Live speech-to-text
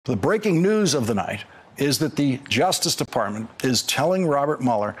The breaking news of the night is that the Justice Department is telling Robert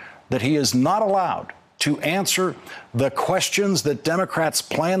Mueller that he is not allowed to answer the questions that Democrats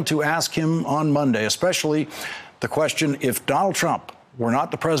plan to ask him on Monday, especially the question, if Donald Trump were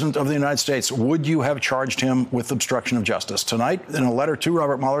not the president of the United States, would you have charged him with obstruction of justice? Tonight, in a letter to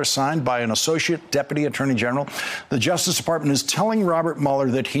Robert Mueller signed by an associate deputy attorney general, the Justice Department is telling Robert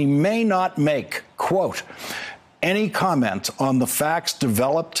Mueller that he may not make, quote, any comment on the facts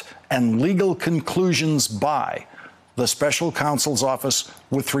developed and legal conclusions by the special counsel's office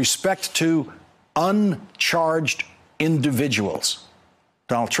with respect to uncharged individuals.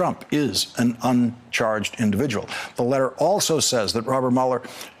 Donald Trump is an uncharged individual. The letter also says that Robert Mueller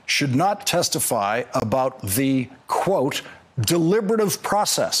should not testify about the, quote, deliberative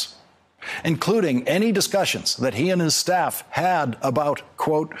process, including any discussions that he and his staff had about,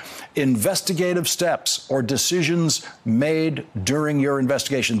 quote, investigative steps or decisions made during your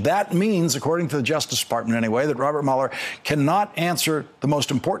investigation. That means, according to the Justice Department anyway, that Robert Mueller cannot answer the most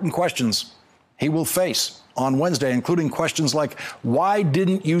important questions he will face on Wednesday, including questions like, why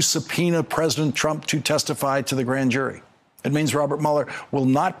didn't you subpoena President Trump to testify to the grand jury? It means Robert Mueller will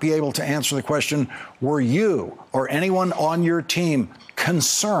not be able to answer the question, were you or anyone on your team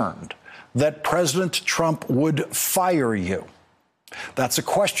concerned that President Trump would fire you? That's a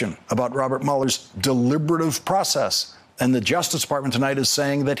question about Robert Mueller's deliberative process. And the Justice Department tonight is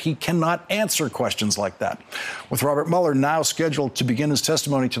saying that he cannot answer questions like that. With Robert Mueller now scheduled to begin his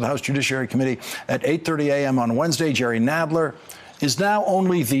testimony to the House Judiciary Committee at 8:30 a.m. on Wednesday, Jerry Nadler is now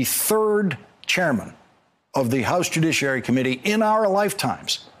only the third chairman of the House Judiciary Committee in our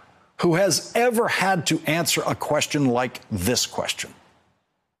lifetimes who has ever had to answer a question like this question.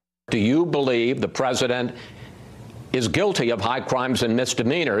 Do you believe the president is guilty of high crimes and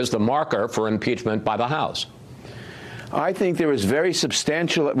misdemeanors, the marker for impeachment by the House? I think there is very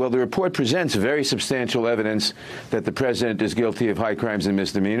substantial, well, the report presents very substantial evidence that the president is guilty of high crimes and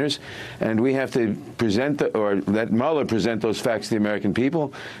misdemeanors, and we have to present, or let Mueller present those facts to the American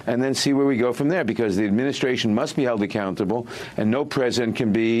people, and then see where we go from there, because the administration must be held accountable, and no president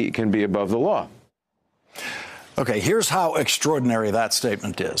can be above the law. Okay, here's how extraordinary that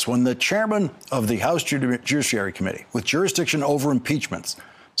statement is. When the chairman of the House Judiciary Committee, with jurisdiction over impeachments,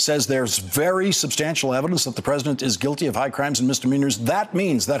 says there's very substantial evidence that the president is guilty of high crimes and misdemeanors, that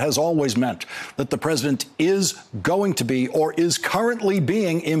means, that has always meant, that the president is going to be or is currently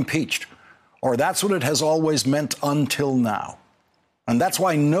being impeached. Or that's what it has always meant until now. And that's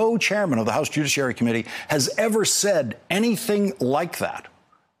why no chairman of the House Judiciary Committee has ever said anything like that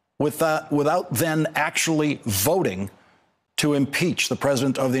without then actually voting to impeach the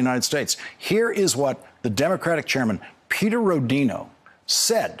president of the United States. Here is what the Democratic chairman, Peter Rodino,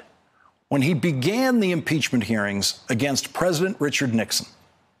 said when he began the impeachment hearings against President Richard Nixon.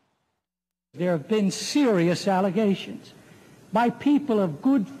 There have been serious allegations by people of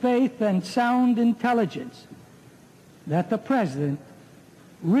good faith and sound intelligence that the president,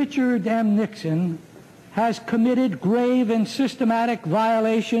 Richard M. Nixon, has committed grave and systematic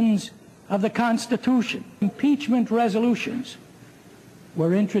violations of the Constitution. Impeachment resolutions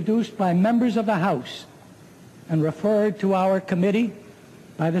were introduced by members of the House and referred to our committee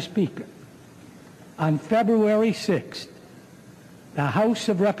by the Speaker. On February 6th, the House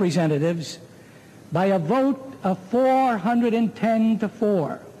of Representatives, by a vote of 410 to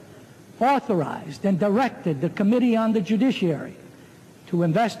 4, authorized and directed the Committee on the Judiciary to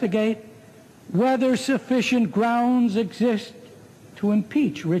investigate whether sufficient grounds exist to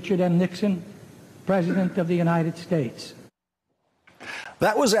impeach Richard M. Nixon, President of the United States.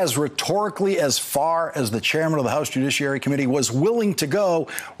 That was as rhetorically as far as the chairman of the House Judiciary Committee was willing to go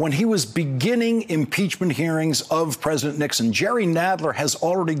when he was beginning impeachment hearings of President Nixon. Jerry Nadler has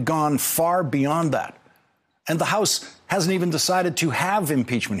already gone far beyond that. And the House hasn't even decided to have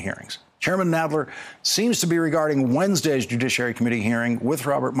impeachment hearings. Chairman Nadler seems to be regarding Wednesday's Judiciary Committee hearing with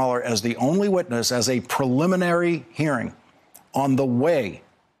Robert Mueller as the only witness, as a preliminary hearing on the way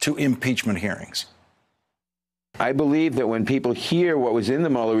to impeachment hearings. I believe that when people hear what was in the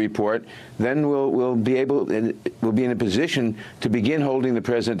Mueller report, then we'll be in a position to begin holding the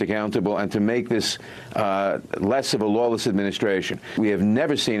president accountable and to make this less of a lawless administration. We have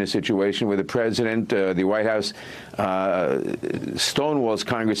never seen a situation where the president, the White House, stonewalls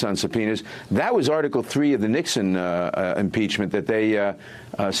Congress on subpoenas. That was Article 3 of the Nixon impeachment, that they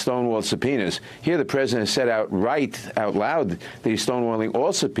stonewalled subpoenas. Here the president has said out loud that he's stonewalling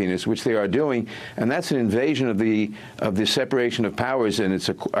all subpoenas, which they are doing, and that's an invasion of the separation of powers, and it's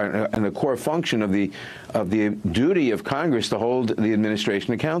a core function of the duty of Congress to hold the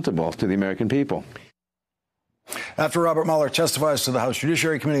administration accountable to the American people. After Robert Mueller testifies to the House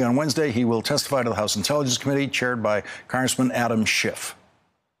Judiciary Committee on Wednesday, he will testify to the House Intelligence Committee, chaired by Congressman Adam Schiff.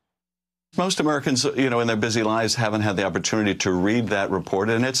 Most Americans, in their busy lives haven't had the opportunity to read that report,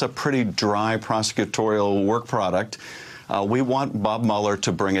 and it's a pretty dry prosecutorial work product. We want Bob Mueller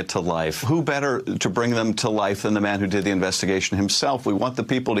to bring it to life. Who better to bring them to life than the man who did the investigation himself? We want the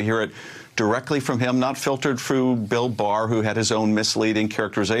people to hear it directly from him, not filtered through Bill Barr, who had his own misleading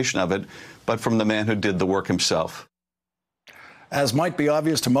characterization of it, but from the man who did the work himself. As might be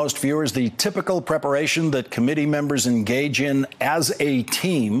obvious to most viewers, the typical preparation that committee members engage in as a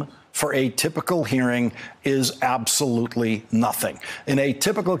team for a typical hearing is absolutely nothing. In a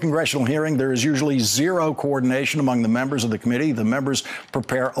typical congressional hearing, there is usually zero coordination among the members of the committee. The members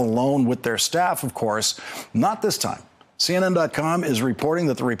prepare alone with their staff, of course. Not this time. CNN.com is reporting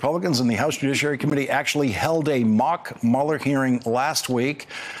that the Republicans in the House Judiciary Committee actually held a mock Mueller hearing last week.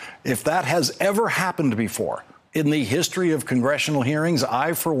 If that has ever happened before in the history of congressional hearings,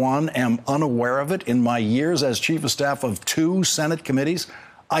 I, for one, am unaware of it. In my years as chief of staff of 2 Senate committees,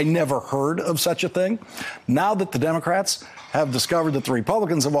 I never heard of such a thing. Now that the Democrats have discovered that the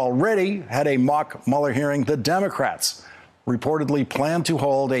Republicans have already had a mock Mueller hearing, the Democrats reportedly plan to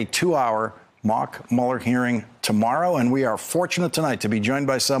hold a 2-hour mock Mueller hearing tomorrow. And we are fortunate tonight to be joined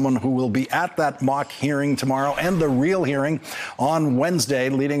by someone who will be at that mock hearing tomorrow and the real hearing on Wednesday.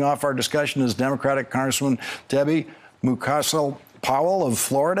 Leading off our discussion is Democratic Congresswoman Debbie Mucarsel-Powell of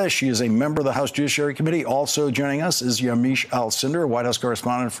Florida. She is a member of the House Judiciary Committee. Also joining us is Yamiche Alcindor, White House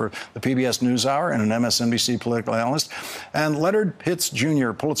correspondent for the PBS NewsHour and an MSNBC political analyst. And Leonard Pitts,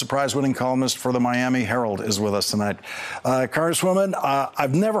 Jr., Pulitzer Prize-winning columnist for the Miami Herald, is with us tonight. Congresswoman,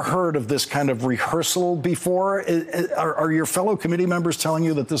 I've never heard of this kind of rehearsal before. Are your fellow committee members telling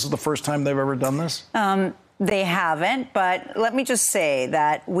you that this is the first time they've ever done this? They haven't, but let me just say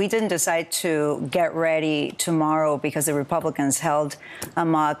that we didn't decide to get ready tomorrow because the Republicans held a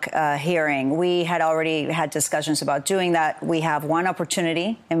mock hearing. We had already had discussions about doing that. We have one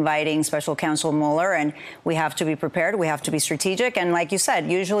opportunity, inviting Special Counsel Mueller, and we have to be prepared. We have to be strategic. And like you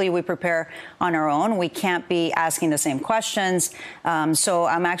said, usually we prepare on our own. We can't be asking the same questions. So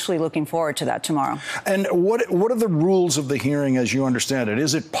I'm actually looking forward to that tomorrow. And what are the rules of the hearing as you understand it?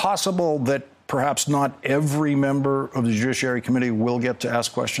 Is it possible that perhaps not every member of the Judiciary Committee will get to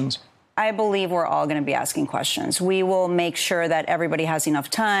ask questions? I believe we're all going to be asking questions. We will make sure that everybody has enough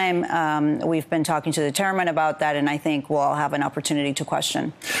time. We've been talking to the chairman about that, and I think we'll all have an opportunity to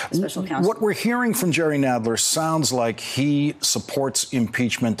question Special Counsel. What we're hearing from Jerry Nadler sounds like he supports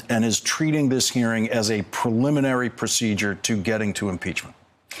impeachment and is treating this hearing as a preliminary procedure to getting to impeachment.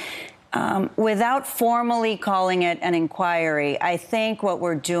 Without formally calling it an inquiry, I think what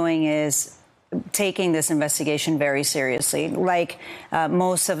we're doing is taking this investigation very seriously. Like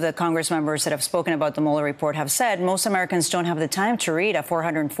most of the Congress members that have spoken about the Mueller report have said, most Americans don't have the time to read a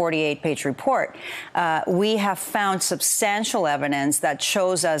 448-page report. We have found substantial evidence that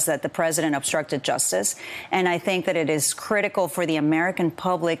shows us that the president obstructed justice, and I think that it is critical for the American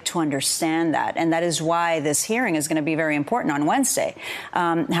public to understand that, and that is why this hearing is going to be very important on Wednesday.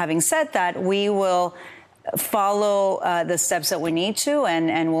 Having said that, we will follow the steps that we need to,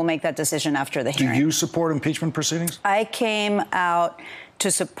 and we'll make that decision after the hearing. Do you support impeachment proceedings? I came out to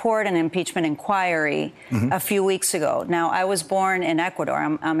support an impeachment inquiry a few weeks ago. Now, I was born in Ecuador.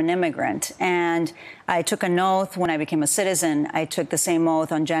 I'm an immigrant, and I took an oath when I became a citizen. I took the same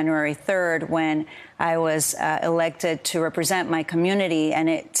oath on January 3rd when I was elected to represent my community, and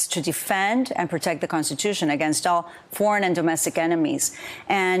it's to defend and protect the Constitution against all foreign and domestic enemies.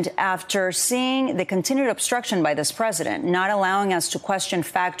 And after seeing the continued obstruction by this president, not allowing us to question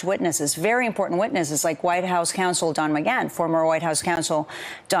fact witnesses, very important witnesses like White House counsel Don McGahn, former White House counsel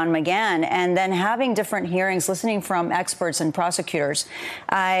Don McGahn, and then having different hearings, listening from experts and prosecutors,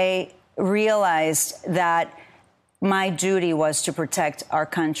 I realized that my duty was to protect our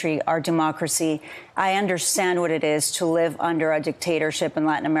country, our democracy. I understand what it is to live under a dictatorship in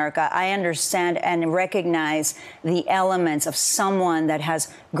Latin America. I understand and recognize the elements of someone that has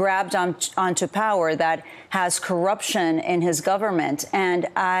grabbed onto power, that has corruption in his government. And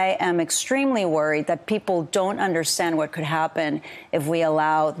I am extremely worried that people don't understand what could happen if we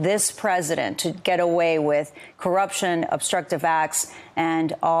allow this president to get away with corruption, obstructive acts,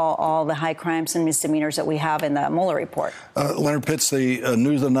 and all the high crimes and misdemeanors that we have in the Mueller report. Leonard Pitts, the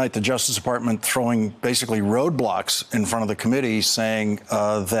news of the night, the Justice Department throwing basically roadblocks in front of the committee, saying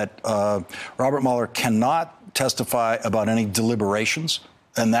that Robert Mueller cannot testify about any deliberations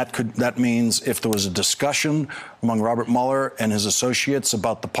And that means if there was a discussion among Robert Mueller and his associates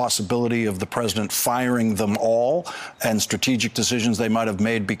about the possibility of the president firing them all and strategic decisions they might have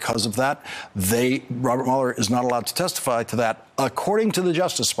made because of that, Robert Mueller is not allowed to testify to that, according to the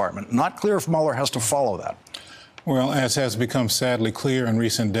Justice Department. Not clear if Mueller has to follow that. Well, as has become sadly clear in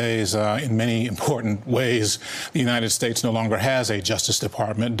recent days, in many important ways, the United States no longer has a Justice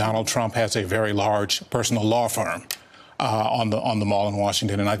Department. Donald Trump has a very large personal law firm on the Mall in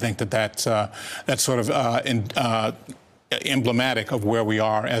Washington, and I think that's sort of emblematic of where we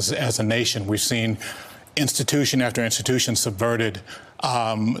are as a nation. We've seen institution after institution subverted,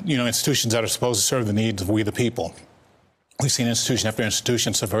 institutions that are supposed to serve the needs of we the people. We've seen institution after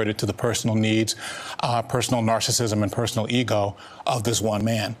institution subverted to the personal needs, personal narcissism, and personal ego of this one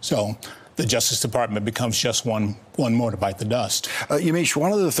man. So the Justice Department becomes just one more to bite the dust. Yamiche,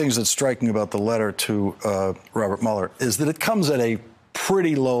 one of the things that's striking about the letter to Robert Mueller is that it comes at a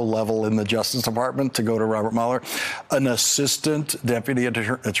pretty low level in the Justice Department to go to Robert Mueller, an assistant deputy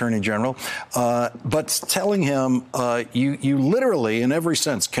attorney general, but telling him you literally, in every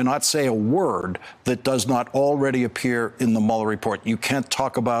sense, cannot say a word that does not already appear in the Mueller report. You can't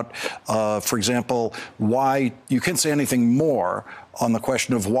talk about, for example, why you can't say anything more on the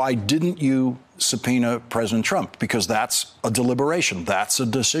question of why didn't you subpoena President Trump, because that's a deliberation, that's a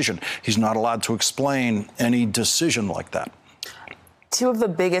decision. He's not allowed to explain any decision like that. Two of the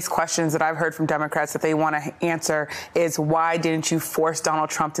biggest questions that I've heard from Democrats that they want to answer is why didn't you force Donald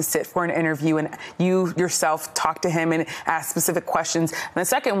Trump to sit for an interview and you yourself talk to him and ask specific questions? And the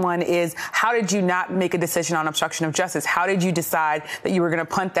second one is, how did you not make a decision on obstruction of justice? How did you decide that you were going to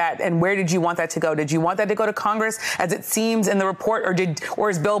punt that, and where did you want that to go? Did you want that to go to Congress, as it seems in the report, or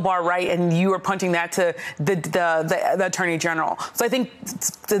is Bill Barr right and you were punting that to the Attorney General? So I think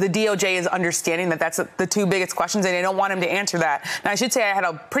the DOJ is understanding that that's the two biggest questions, and they don't want him to answer that. Now, I should say I had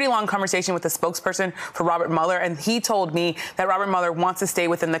a pretty long conversation with the spokesperson for Robert Mueller, and he told me that Robert Mueller wants to stay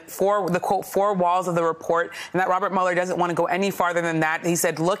within the quote, four walls of the report, and that Robert Mueller doesn't want to go any farther than that. He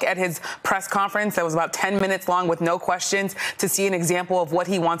said, look at his press conference that was about 10 minutes long with no questions to see an example of what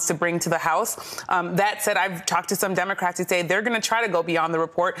he wants to bring to the House. That said, I've talked to some Democrats who say they're going to try to go beyond the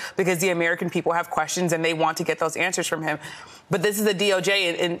report because the American people have questions and they want to get those answers from him. But this is the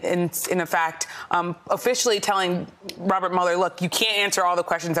DOJ, in effect, officially telling Robert Mueller, look, you can't answer all the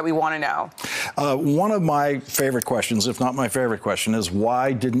questions that we want to know. One of my favorite questions, if not my favorite question, is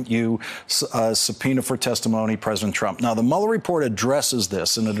why didn't you subpoena for testimony President Trump? Now, the Mueller report addresses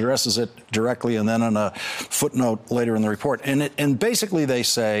this, and addresses it directly and then on a footnote later in the report. And basically they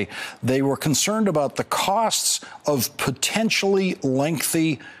say they were concerned about the costs of potentially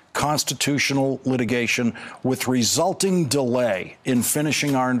lengthy constitutional litigation with resulting delay in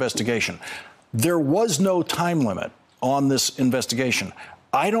finishing our investigation. There was no time limit on this investigation.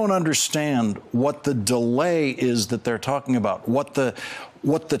 I don't understand what the delay is that they're talking about, what the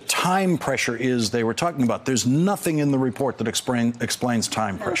time pressure is they were talking about. There's nothing in the report that explains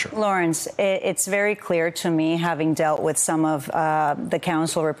time pressure. Lawrence, it's very clear to me, having dealt with some of the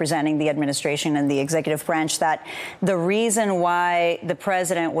counsel representing the administration and the executive branch, that the reason why the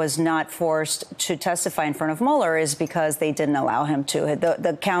president was not forced to testify in front of Mueller is because they didn't allow him to.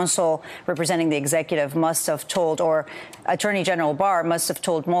 The counsel representing the executive must have told, or Attorney General Barr must have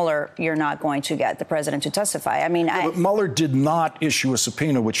told Mueller, you're not going to get the president to testify. I mean, but Mueller did not issue a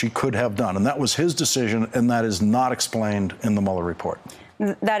subpoena, which he could have done, and that was his decision, and that is not explained in the Mueller report.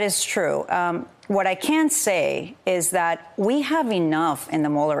 That is true. What I can say is that we have enough in the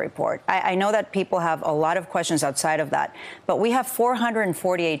Mueller report. I know that people have a lot of questions outside of that, but we have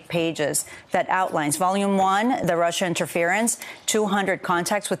 448 pages that outlines Volume 1, the Russia interference, 200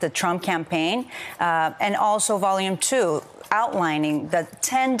 contacts with the Trump campaign, and also Volume 2, outlining the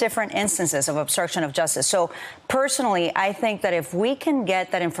 10 different instances of obstruction of justice. So personally, I think that if we can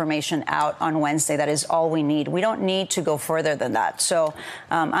get that information out on Wednesday, that is all we need. We don't need to go further than that. So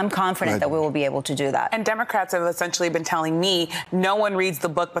I'm confident that we will be able to do that. And Democrats have essentially been telling me no one reads the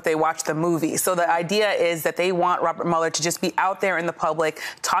book, but they watch the movie. So the idea is that they want Robert Mueller to just be out there in the public,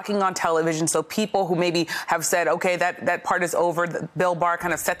 talking on television. So people who maybe have said, OK, that part is over, Bill Barr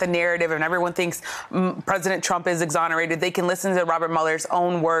kind of set the narrative and everyone thinks President Trump is exonerated, they can listen to Robert Mueller's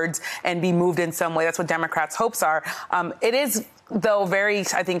own words and be moved in some way. That's what Democrats' hopes are. It is, though, very,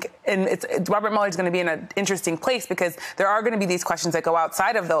 I think, and Robert Mueller is going to be in an interesting place because there are going to be these questions that go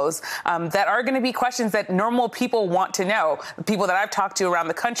outside of those that are going to be questions that normal people want to know. People that I've talked to around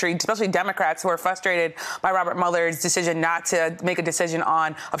the country, especially Democrats who are frustrated by Robert Mueller's decision not to make a decision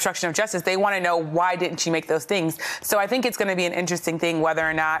on obstruction of justice, they want to know why didn't she make those things. So I think it's going to be an interesting thing whether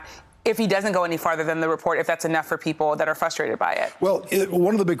or not if he doesn't go any farther than the report, if that's enough for people that are frustrated by it. Well,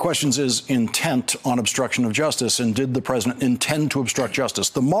 one of the big questions is intent on obstruction of justice, and did the president intend to obstruct justice?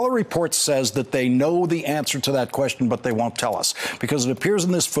 The Mueller report says that they know the answer to that question, but they won't tell us, because it appears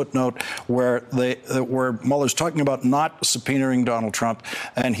in this footnote where Mueller's talking about not subpoenaing Donald Trump,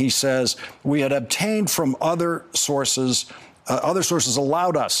 and he says, we had obtained from other sources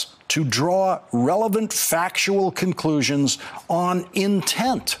allowed us to draw relevant factual conclusions on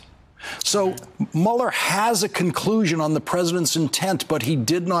intent. So Mueller has a conclusion on the president's intent, but he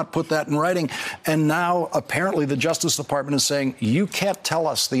did not put that in writing. And now apparently the Justice Department is saying, you can't tell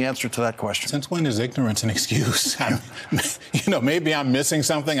us the answer to that question. Since when is ignorance an excuse? Maybe I'm missing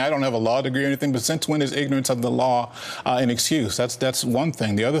something. I don't have a law degree or anything, but since when is ignorance of the law an excuse? That's one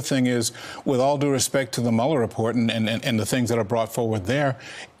thing. The other thing is, with all due respect to the Mueller report and the things that are brought forward there,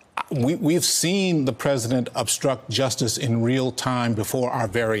 we've seen the president obstruct justice in real time before our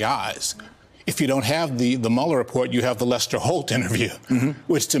very eyes. If you don't have the Mueller report, you have the Lester Holt interview,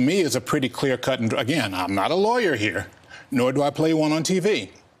 which to me is a pretty clear-cut. And again, I'm not a lawyer here, nor do I play one on TV.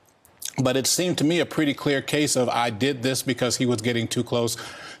 But it seemed to me a pretty clear case of, I did this because he was getting too close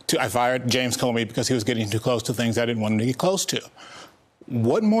to, I fired James Comey because he was getting too close to things I didn't want him to get close to.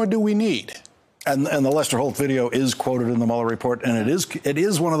 What more do we need? And the Lester Holt video is quoted in the Mueller report, and it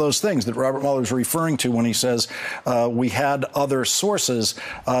is one of those things that Robert Mueller is referring to when he says we had other sources,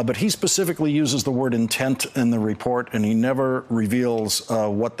 but he specifically uses the word intent in the report, and he never reveals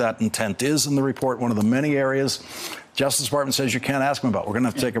what that intent is in the report. One of the many areas Justice Department says you can't ask him about. We're going to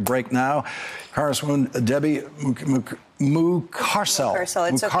have to take a break now. Congresswoman Debbie Mucarsel.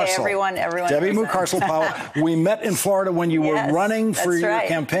 It's okay, everyone. Debbie Mucarsel-Powell. We met in Florida when you were running for your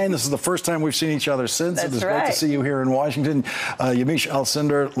campaign. This is the first time we've seen each other since. It was great to see you here in Washington. Yamiche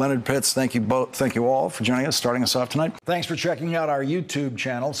Alcindor, Leonard Pitts, thank you both. Thank you all for joining us, starting us off tonight. Thanks for checking out our YouTube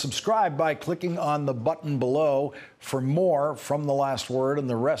channel. Subscribe by clicking on the button below for more from The Last Word and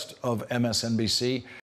the rest of MSNBC.